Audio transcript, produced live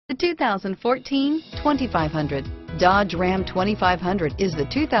The 2014 2500. Dodge Ram 2500 is the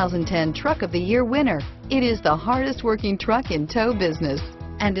 2010 Truck of the Year winner. It is the hardest working truck in tow business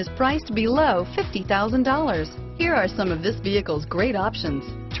and is priced below $50,000. Here are some of this vehicle's great options: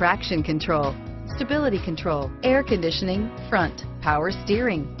 traction control, stability control, air conditioning, front, power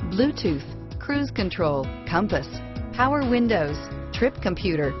steering, Bluetooth, cruise control, compass, power windows, trip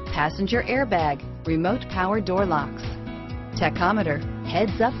computer, passenger airbag, remote power door locks, tachometer,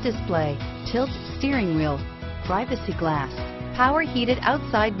 heads-up display, tilt steering wheel, privacy glass, power heated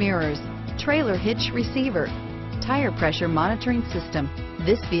outside mirrors, trailer hitch receiver, tire pressure monitoring system.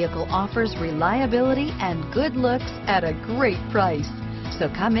 This vehicle offers reliability and good looks at a great price. So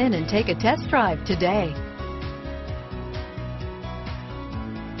come in and take a test drive today.